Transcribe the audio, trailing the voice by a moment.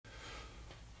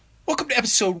Welcome to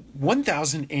episode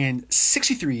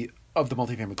 1063 of the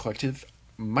Multifamily Collective.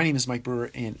 My name is Mike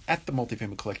Brewer, and at the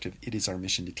Multifamily Collective, it is our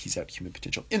mission to tease out human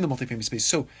potential in the multifamily space.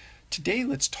 So today,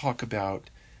 let's talk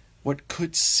about what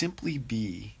could simply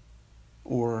be,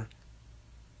 or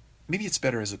maybe it's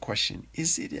better as a question,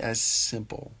 is it as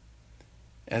simple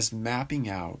as mapping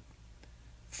out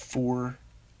 4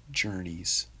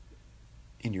 journeys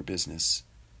in your business,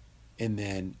 and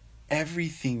then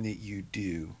everything that you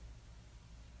do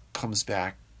comes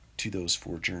back to those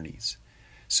 4 journeys?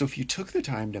 So if you took the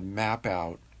time to map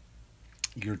out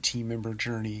your team member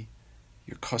journey,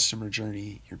 your customer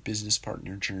journey, your business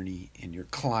partner journey, and your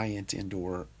client and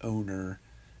or owner,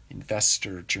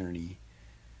 investor journey,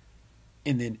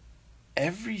 and then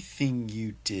everything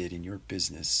you did in your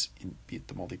business, be it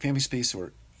the multifamily space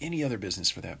or any other business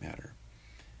for that matter,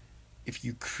 if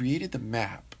you created the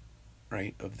map,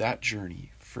 right, of that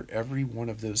journey for every one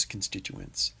of those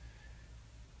constituents,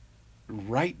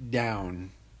 right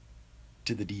down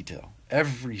to the detail,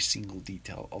 every single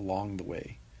detail along the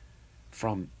way,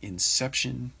 from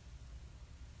inception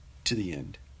to the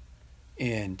end,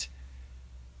 and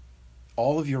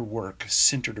all of your work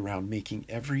centered around making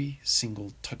every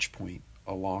single touch point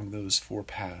along those 4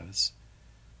 paths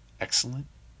excellent,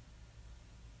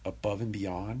 above and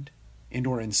beyond, and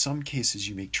or in some cases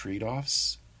you make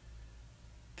trade-offs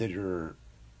that are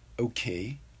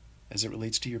okay as it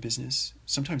relates to your business.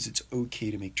 Sometimes it's okay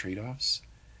to make trade-offs,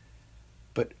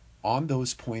 but on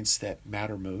those points that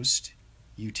matter most,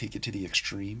 you take it to the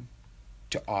extreme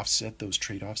to offset those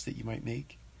trade-offs that you might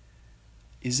make.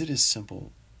 Is it as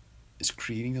simple as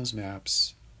creating those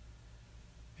maps,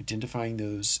 identifying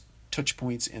those touch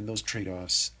points and those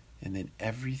trade-offs, and then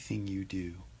everything you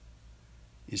do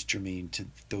is germane to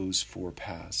those 4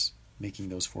 paths, making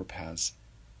those 4 paths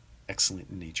excellent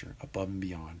in nature, above and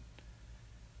beyond,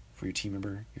 for your team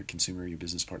member, your consumer, your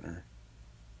business partner,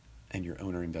 and your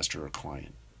owner, investor, or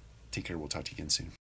client? Take care. We'll talk to you again soon.